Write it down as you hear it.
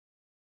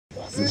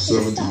The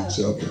 17th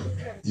chapter.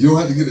 You don't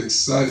have to get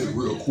excited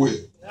real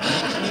quick. But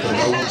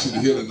I want you to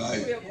hear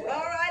tonight.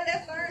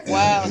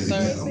 Wow,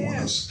 sir. I want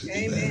us to,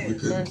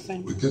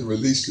 we can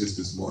release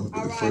this morning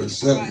with the first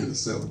 7 to the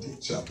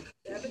 17th chapter.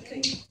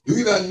 Do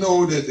you not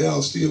know that there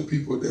are still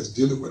people that's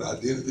dealing with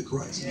identity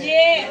crisis?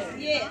 Yes,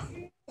 yes.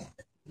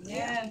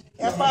 Yes.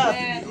 Help us.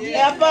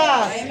 Help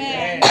us.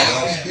 Amen.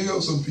 There are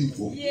still some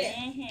people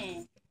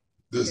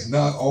that's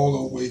not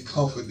all the way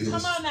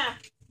confident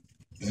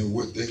in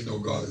what they know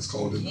God has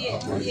called them to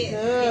operate in.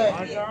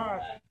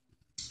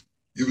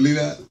 You believe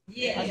that?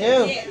 Yeah, I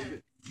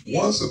do.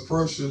 Once a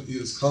person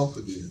is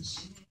confident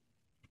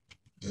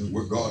in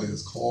what God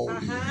has called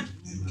them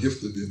and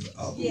gifted them to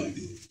operate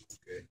in,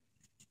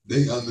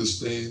 they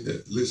understand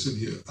that, listen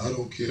here, I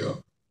don't care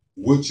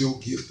what your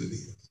gifting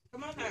is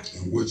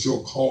and what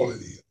your calling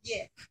is.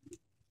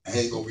 I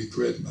ain't going to be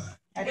threatened by it.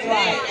 That's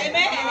right.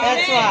 Amen.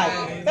 That's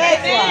right.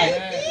 That's right.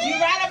 You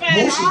right about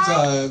Most of the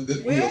time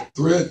that we are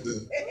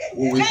threatened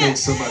when we think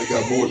somebody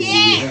got more than what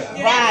we have.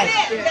 Right.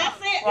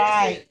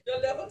 Right.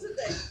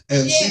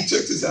 And see,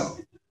 check this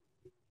out.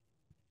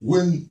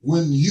 When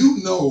you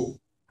know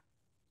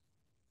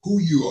who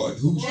you are and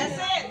who's you are,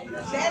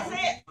 That's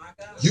it.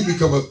 you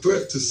become a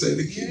threat to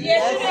Satan King.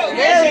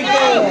 Very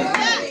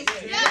good.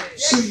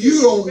 So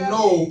you don't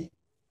know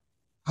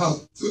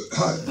how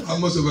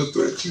much of a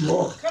threat you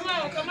are Come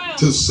on.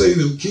 to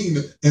Satan's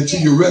kingdom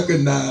until you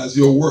recognize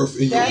your worth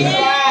in your value.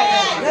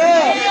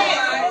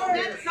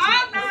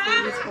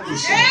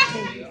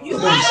 You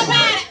right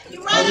about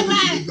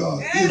it.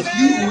 God. If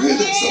you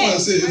really, somebody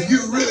said, if you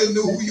really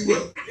knew who you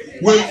were,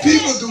 when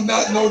people do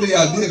not know their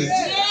identity,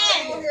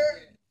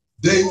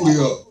 they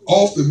will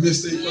often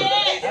miss their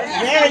purpose.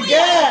 Very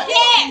good.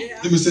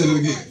 Let me say that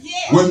again.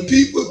 When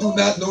people do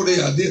not know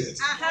their identity,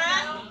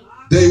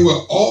 they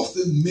will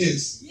often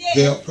miss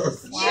their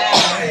purpose.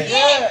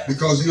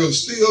 Because you're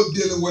still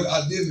dealing with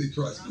identity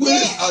crisis. What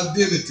is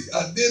identity?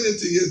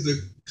 Identity is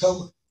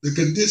the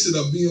condition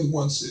of being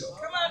oneself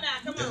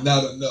and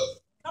not another.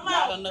 Come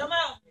on.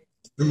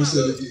 Let me say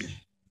it again.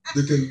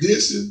 The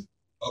condition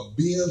of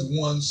being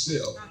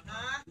oneself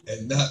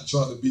and not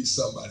trying to be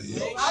somebody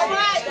else. All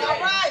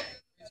right.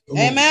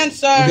 Amen,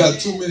 sir. We got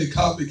too many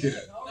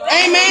copycats.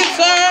 Amen,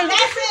 sir.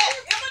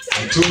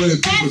 And too many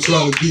people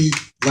trying to be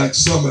like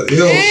somebody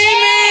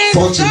else,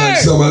 function like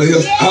somebody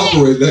else,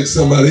 operate like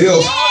somebody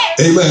else.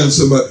 Amen.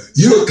 Somebody,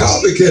 you're a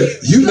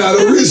copycat. You're not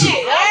original.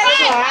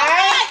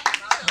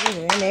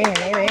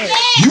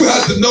 You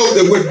have to know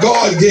that what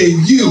God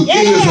gave you,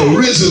 it is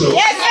original.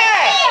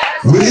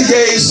 When he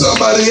gave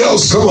somebody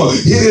else, come on,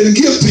 he didn't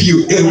give to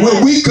you. And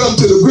when we come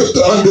to the grip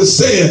to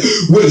understand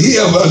what he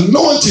have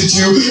anointed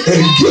you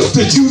and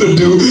gifted you to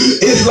do,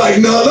 it's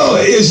like none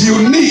other. It's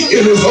unique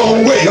in his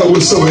own way. I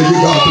was so happy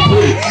God to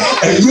pray.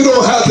 And you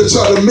don't have to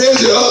try to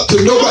measure up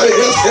to nobody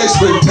else's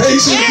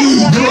expectation.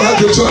 You don't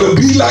have to try to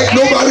be like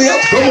nobody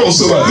else. Come on,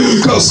 somebody.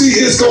 Because see,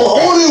 it's going to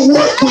only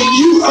work when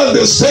you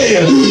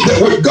understand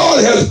that what God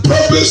has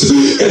purpose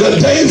and a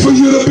day for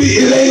you to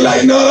be, it ain't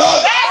like none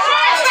other.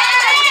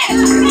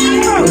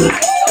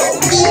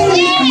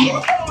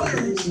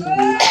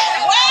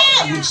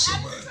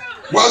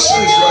 Watch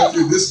this right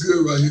here. This is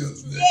good right here.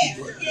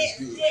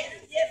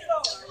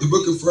 The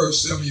book of 1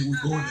 Samuel,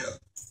 we're going there.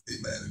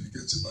 Amen. And you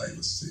got your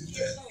Bibles.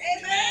 Amen.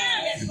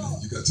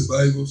 You got your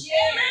Bibles?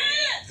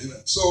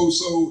 Amen. So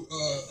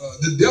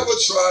the devil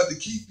tried to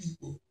keep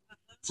people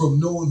from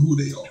knowing who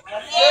they are.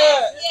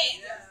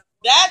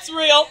 That's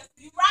real.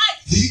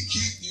 He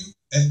keep you,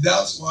 and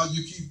that's why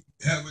you keep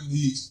having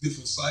these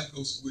different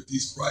cycles with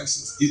these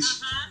crisis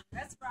issues.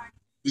 That's right.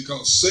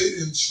 Because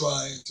Satan's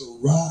trying to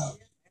rob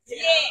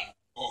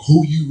of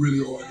who you really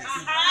are.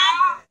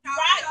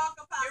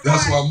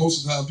 That's why most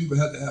of the time people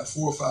have to have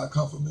 4 or 5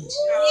 confirmations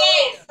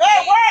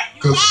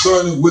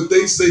concerning what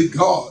they say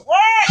God.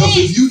 Because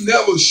if you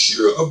never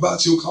sure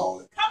about your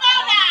calling,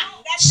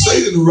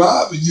 Satan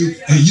robbing you,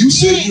 and you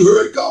said you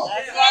heard God.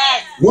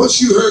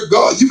 Once you heard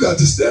God, you got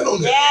to stand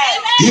on that.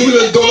 Even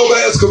if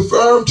nobody has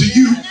confirmed to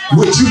you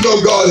what you know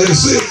God has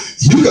said,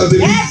 you got to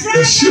be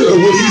sure of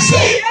what he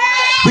said.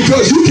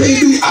 Because you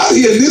can't be out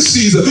here in this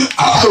season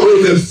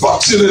operating and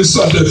functioning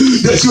something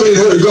that you ain't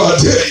heard God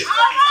tell you.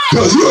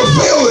 Because you'll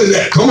fail in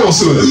that. Come on,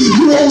 son.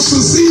 You won't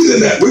succeed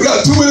in that. We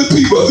got too many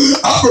people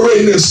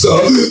operating in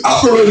stuff,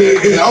 operating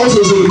in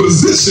offices and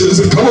positions,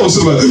 and come on,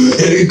 son,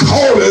 and in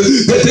calling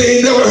that they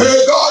ain't never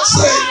heard God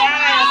say.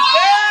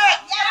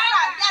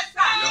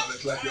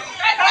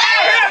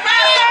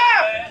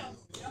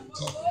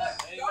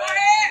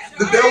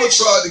 The devil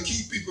tried to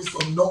keep people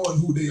from knowing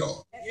who they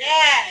are.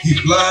 He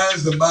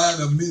blinds the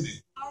mind of many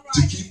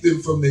to keep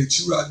them from their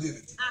true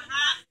identity.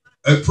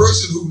 A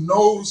person who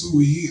knows who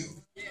he is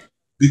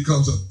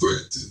becomes a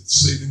threat to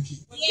Satan.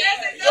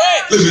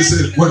 Let me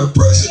say it. When a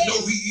person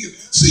knows who he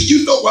is, See,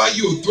 you know why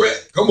you're a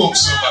threat. Come on,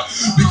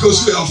 somebody. Because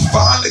you have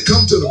finally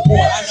come to the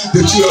point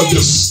that you have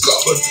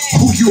discovered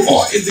who you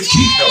are in the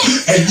kingdom.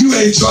 And you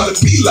ain't trying to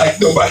be like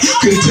nobody. You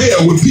can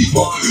tell when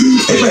people,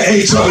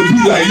 ain't trying to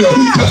be like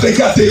nobody because they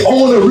got their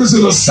own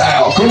original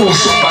style. Come on,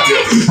 somebody.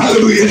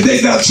 Hallelujah. And they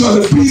not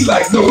trying to be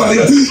like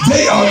nobody else.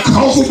 They are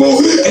comfortable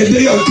and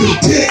they are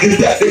content in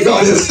that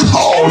God has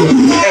called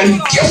and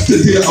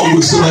gifted them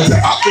with something to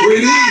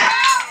operate in.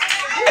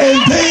 And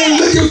they ain't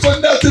looking for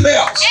nothing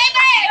else.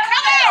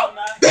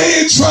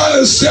 They ain't trying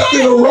to step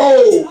in a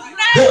role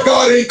that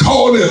God ain't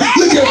called him.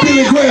 Look at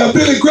Billy Graham.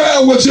 Billy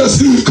Graham was just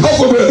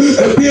comfortable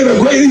at being a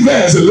great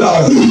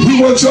evangelist.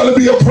 He wasn't trying to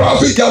be a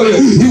prophet.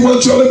 He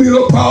wasn't trying to be an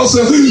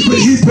apostle.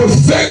 But he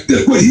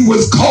perfected what he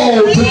was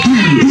called to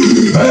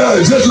do.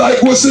 Just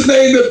like, what's the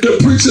name of the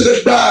preacher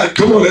that died?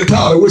 Come on,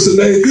 Tyler. What's the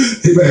name?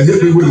 Hey, man,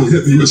 hit me with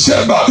it. Hit me with it.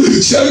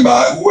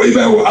 Shemai,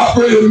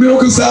 operated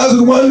miracle signs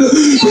and wonders.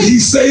 But he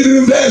stayed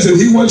an evangelist.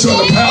 He wasn't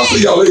trying to pastor.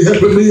 Y'all ain't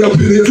helping me up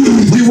in here.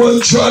 He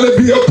wasn't trying to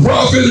be a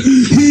prophet.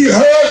 He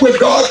heard what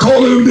God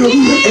called him to do,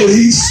 and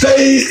he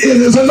stayed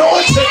in his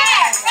anointing.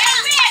 That's it.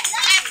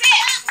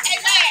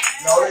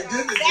 No, they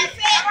didn't yet.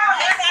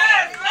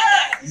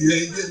 You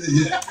ain't getting it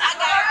yet.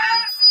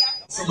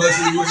 Somebody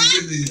said you ain't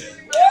getting it yet.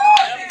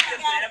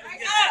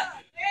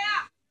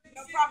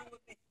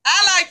 I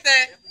like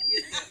that.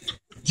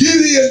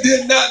 Gideon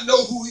did not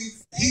know who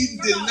he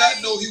did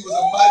not know he was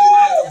a mighty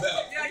man of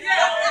valor.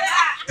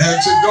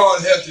 And so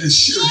God had to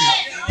assure him.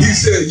 He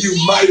said, "You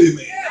mighty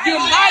man." You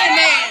mighty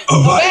man.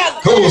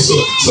 Come on, so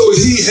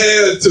he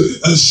had to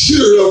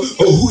assure him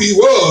of who he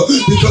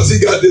was because he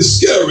got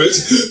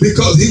discouraged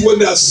because he was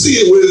not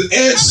seeing what his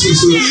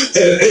ancestors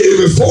and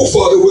his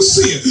forefather was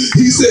seeing.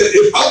 He said,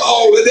 "If I'm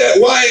all of that,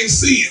 why ain't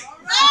seeing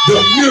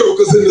the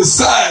miracles and the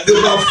sign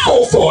that my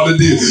forefather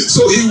did?"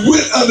 So he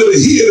went under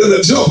the head of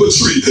a jumper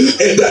tree,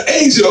 and the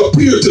angel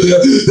appeared to him.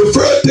 The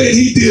first thing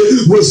he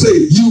did was say,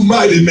 "You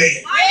mighty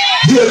man."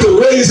 He had to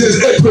raise his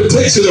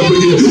expectation up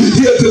again.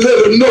 He had to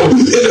let him know,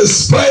 in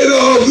spite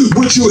of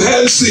what you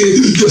hadn't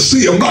seen, you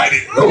see a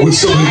mighty. Oh,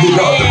 it's so good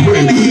God to pray.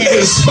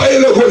 In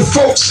spite of what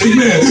folks,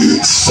 amen,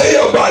 say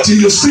about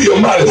you, you see a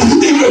mighty.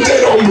 Even if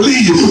they don't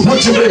believe what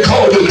you've been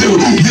called to do,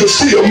 you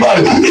see a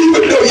mighty.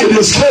 Even though you're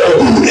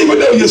discouraged, even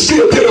though you're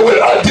still dealing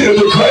with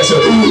identity crisis,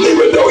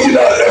 even though you're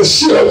not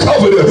sure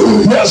covered,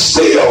 you're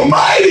still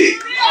mighty.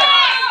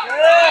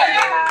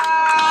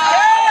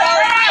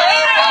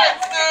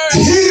 He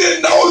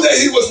didn't know that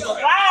he was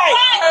mighty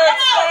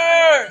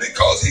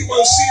because he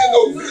wasn't seeing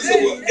no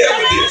visible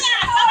evidence.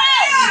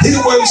 He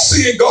wasn't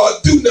seeing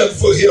God do nothing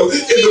for him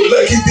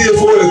like he did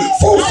for his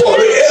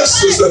forefather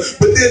ancestor.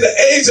 But then the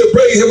angel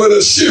bring him an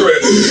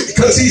assurance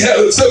because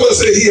someone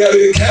said he had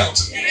an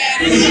encounter.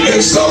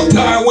 And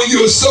sometimes when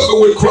you're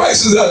suffering with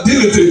Christ's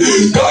identity,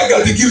 God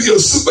got to give you a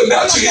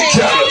supernatural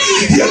encounter.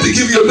 He had to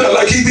give you another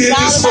like he did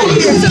this morning.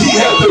 He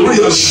had to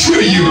reassure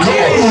you. Come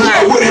on.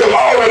 I would have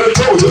already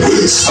told you.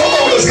 Some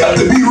of us got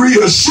to be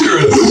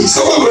reassured.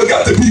 Some of us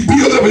got to be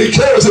built up and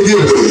encouraged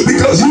again.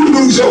 Because you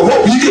lose your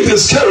hope, you get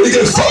discouraged,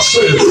 you get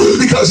frustrated.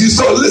 Because you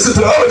start listening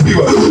to other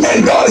people.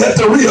 And God had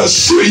to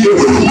reassure you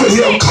when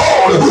he had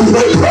called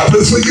and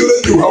purpose for you to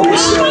do.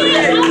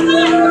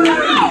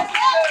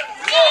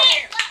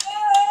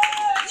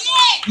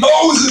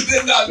 Moses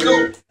did not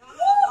know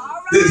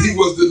that he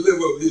was the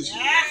deliverer of Israel.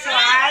 That's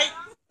right.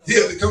 He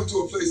had to come to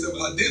a place of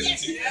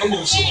identity. Come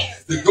on, son.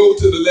 To go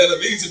to the land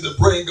of Egypt to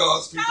bring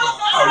God's people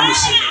out.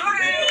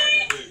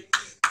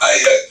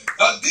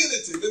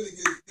 Identity. Let me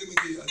give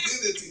you.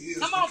 Identity is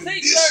the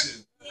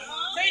condition.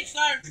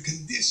 The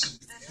condition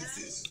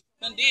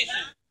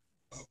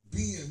of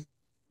being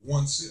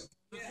oneself.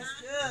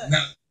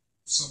 Now,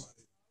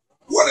 somebody.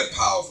 What a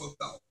powerful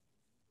thought.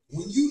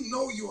 When you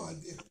know your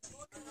identity,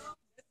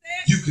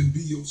 you can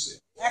be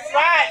yourself. That's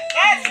right.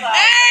 That's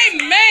right.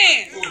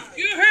 Amen.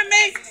 You hear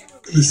me?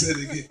 Let me say it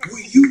again.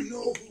 When you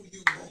know who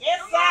you are,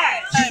 yes,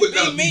 sir. You would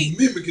not be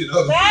mimicking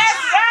other people. That's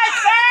right,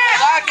 sir.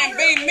 I can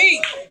be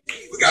me.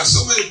 We got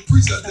so many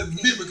preachers out there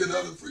mimicking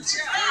other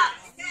preachers.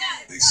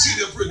 They see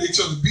them preaching, they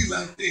trying to be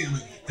like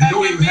them and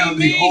don't even have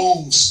their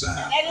own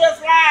style. That is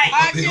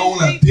right. Their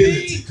own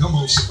identity. Come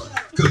on, somebody.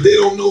 Because they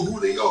don't know who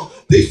they are.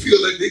 They feel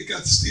like they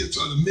got to still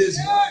try to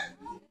measure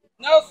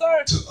no,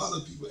 sir. To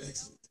other people's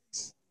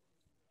expectations.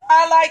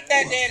 I like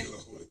that, Daddy. I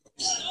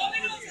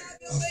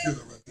feel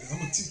it right there. I'm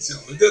going to teach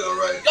y'all. Is that all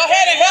right? Go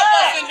ahead and help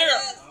us in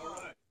here.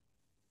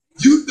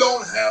 You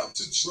don't have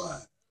to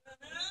try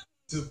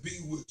to be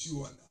what you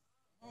are now.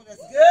 Oh, that's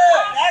good.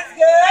 That's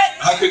good.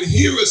 I can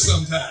hear it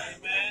sometimes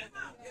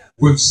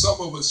when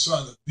some of us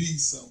trying to be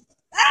somebody.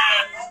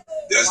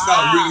 That's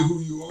not really who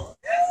you are.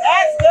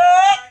 That's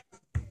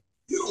good.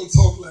 You don't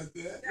talk like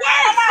that.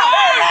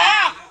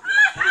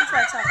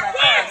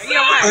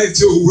 Ain't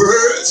your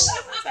words.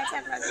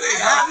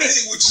 That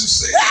ain't what you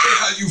say. That ain't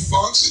how you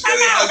function. That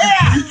ain't how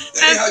you preach.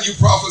 That ain't how you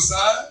prophesy.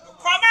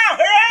 Come out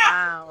here.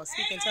 Wow,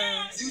 speaking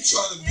tongues. You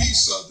trying to be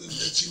something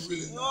that you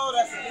really know. Oh,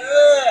 that's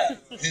good.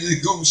 And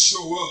it's gonna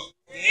show up.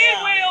 It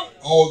will.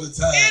 All the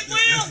time.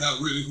 That's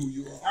not really who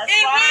you are.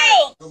 It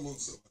will. Come on,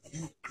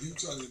 somebody. You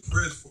trying to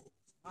impress folks.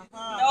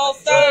 No,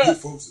 sir. Get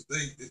folks to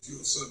think that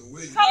you're a certain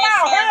way. Come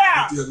on here.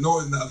 But the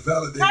anointing not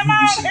validate Come who you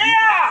on say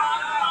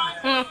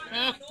here.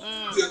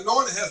 The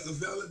anointing has to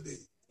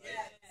validate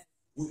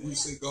what we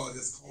say God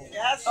has called.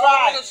 That's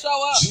right.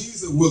 Show up.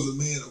 Jesus was a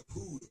man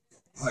approved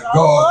by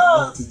God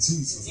anointed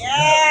Jesus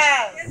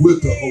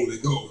with the Holy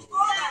Ghost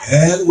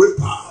and with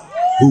power,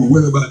 who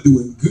went about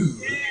doing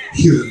good,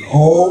 healing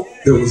all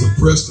that was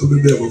oppressed of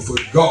the devil, for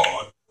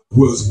God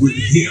was with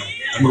him.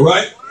 Am I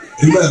right?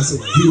 Amen. So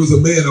he was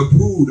a man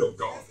approved of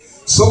God.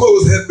 Some of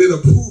us hadn't been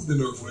approved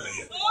in earth realm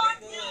yet.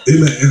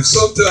 Amen. And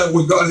sometimes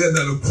when God had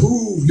not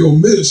approved your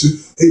ministry,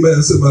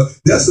 amen, so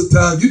that's the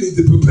time you need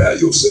to prepare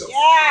yourself.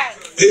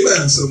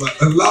 Amen. So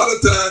a lot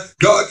of times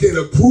God can't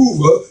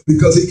approve her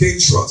because he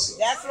can't trust her.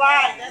 That's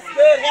right. That's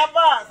good. Help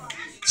us.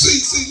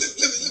 See,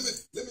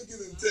 let me get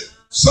into it.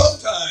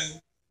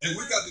 Sometimes, and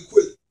we got to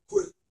quit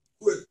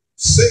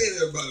saying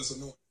everybody's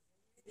anointed.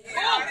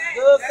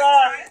 Good,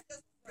 sir.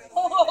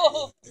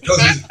 Because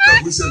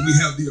we said we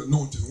have the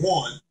anointed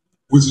one,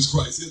 which is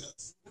Christ in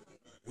us.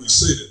 We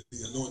say that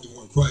the anointed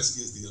one, Christ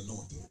is the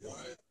anointed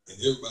one. And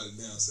everybody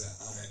now say,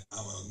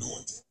 I'm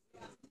anointed.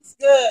 It's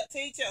good.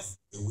 Teach us.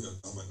 And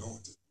I'm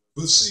anointed.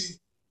 But see,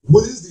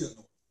 what is the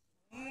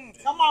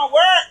anointing? Come on,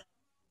 work.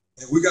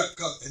 And we got,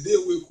 and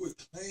then we'll quit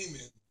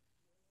claiming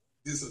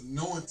this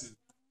anointing,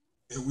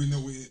 and we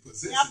know we ain't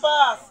possessing. Help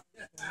us.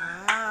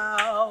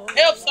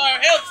 Help, sir.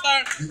 Help,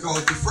 sir.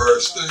 Because the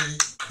first thing,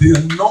 the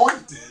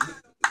anointing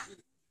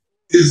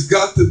is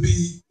got to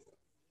be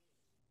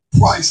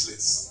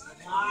priceless.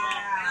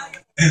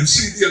 And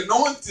see, the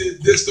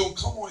anointing just don't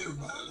come on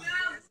everybody.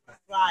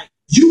 Right.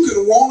 You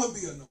can want to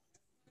be anointed,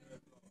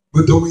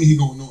 but don't mean he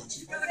gonna anoint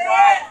you.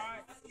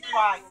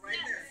 Right.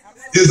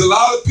 There's a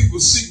lot of people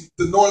seek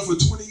the anointing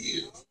for 20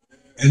 years,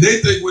 and they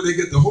think when they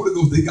get the Holy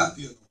Ghost, they got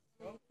the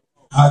anointing.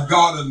 How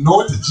God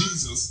anointed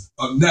Jesus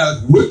of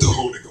Nazareth with the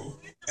Holy Ghost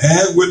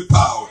and with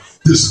power.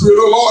 The Spirit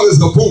of the Lord is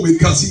upon me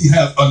because he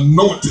has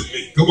anointed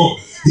me. Come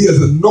on. He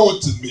has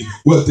anointed me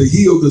to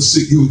heal the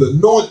sick. He has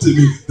anointed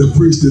me to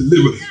preach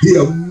deliverance. He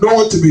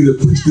anointed me to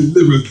preach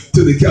deliverance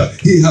to the captive.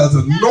 He has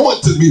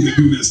anointed me to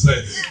do this thing.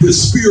 The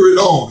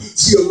Spirit on.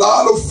 See, a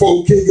lot of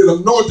folk can't get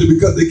anointed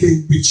because they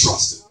can't be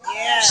trusted.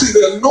 Yeah. See,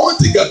 the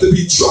anointing got to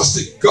be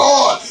trusted.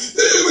 God,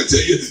 let me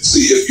tell you.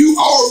 See, if you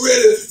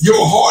already,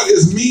 your heart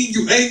is mean,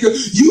 you anger,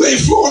 you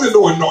ain't flowing in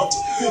no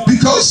anointing.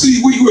 Because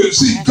see,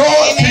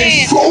 God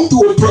can't flow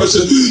through a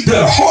person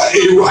that heart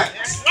ain't right.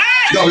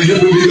 Y'all hear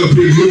me up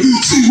here.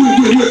 See,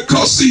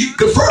 because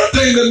the first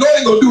thing the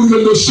anointing gonna do is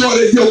gonna destroy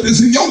that yoke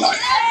that's in your life.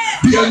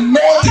 The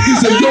anointing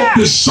is a yoke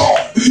destroy.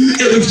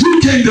 And if you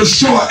can't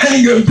destroy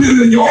anger and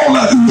bitterness in your own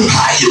life,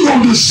 how you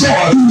gonna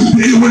destroy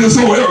it when it's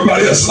on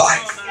everybody else's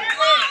life?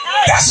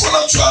 That's what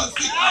I'm trying to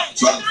figure out. I'm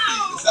trying to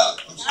figure this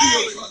out. I'm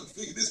still trying to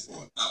figure this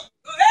part out.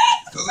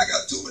 Because I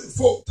got too many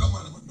folk talking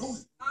about I'm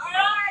anointed.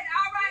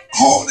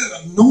 All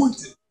that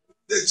anointed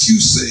that you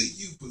say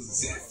you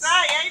possess.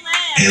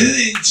 And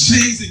it ain't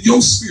changing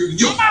your spirit and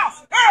your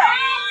life.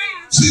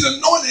 See, the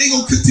anointing ain't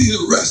going to continue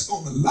to rest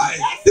on the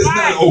life that's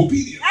not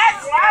obedient.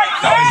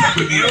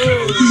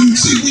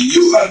 See, when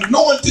you are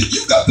anointed,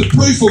 you got to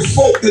pray for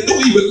folk that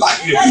don't even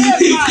like you.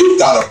 If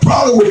you got a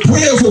problem with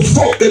praying for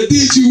folk that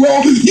did you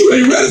wrong, you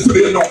ain't ready for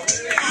the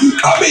anointing.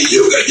 I mean,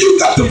 you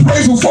got to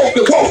pray for folk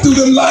that walk through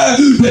the line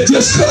that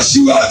just cuss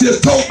you out,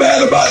 just talk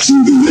bad about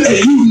you, and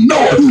you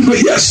know it.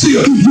 But yet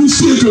still, you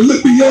still can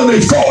look beyond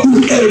their fault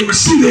and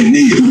see their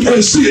need.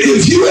 And see,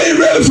 if you ain't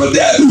ready for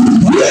that,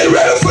 you ain't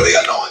ready for the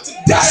anointing.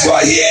 That's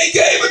why he ain't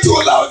gave it to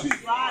a lot of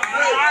people.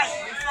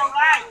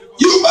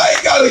 You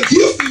might got a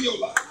gift in your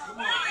life.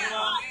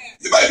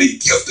 You might be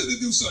gifted to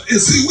do something.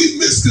 And see, we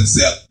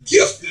misconcept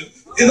gifted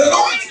and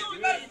anointed.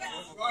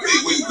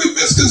 We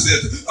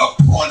misconcept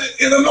appointed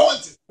and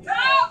anointed.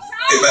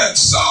 Amen.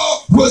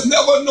 Saul was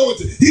never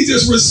anointed. He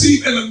just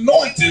received an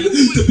anointing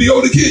to be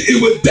able to get it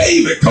with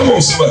David. Come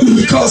on,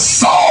 somebody. Because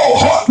Saul's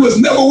heart was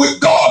never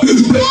with God.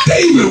 But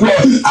David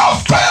was.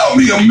 I found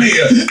me a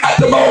man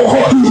after my own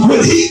heart.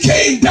 When he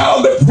came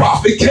down, the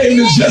prophet came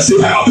to Jesse's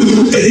house.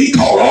 And he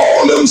called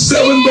all them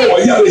 7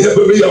 boys. Y'all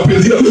helping me up in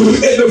here.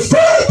 And the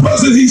first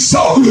person he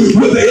saw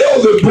was the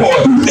elder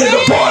boy. And the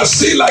boy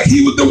seemed like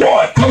he was the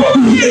one. Come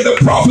on. And the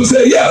prophet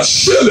said, yeah,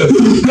 surely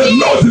the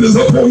anointing is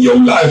upon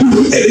your life.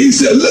 And he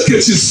said, look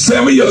at you,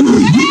 Samuel.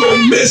 You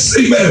gonna miss,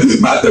 amen,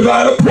 my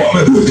divine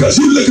appointment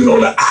because you looking on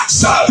the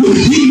outside.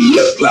 He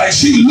looked like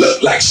she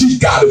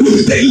got it.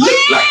 They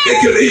look like they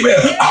could, amen,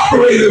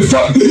 operate in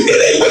front. It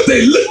ain't what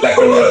they look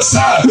like on the other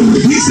side.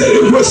 He said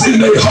it was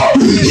in their heart.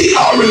 He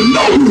already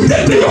know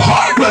that their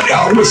heart went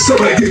out with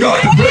somebody get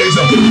God to praise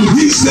him.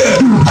 He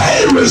said,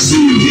 I ain't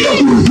received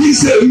him. He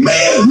said,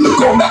 man, look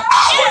on the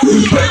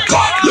outward, but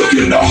God look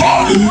in the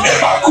heart. And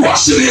my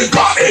question is,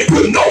 God ain't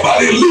put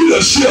nobody in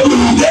leadership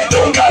that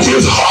don't got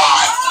his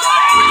heart.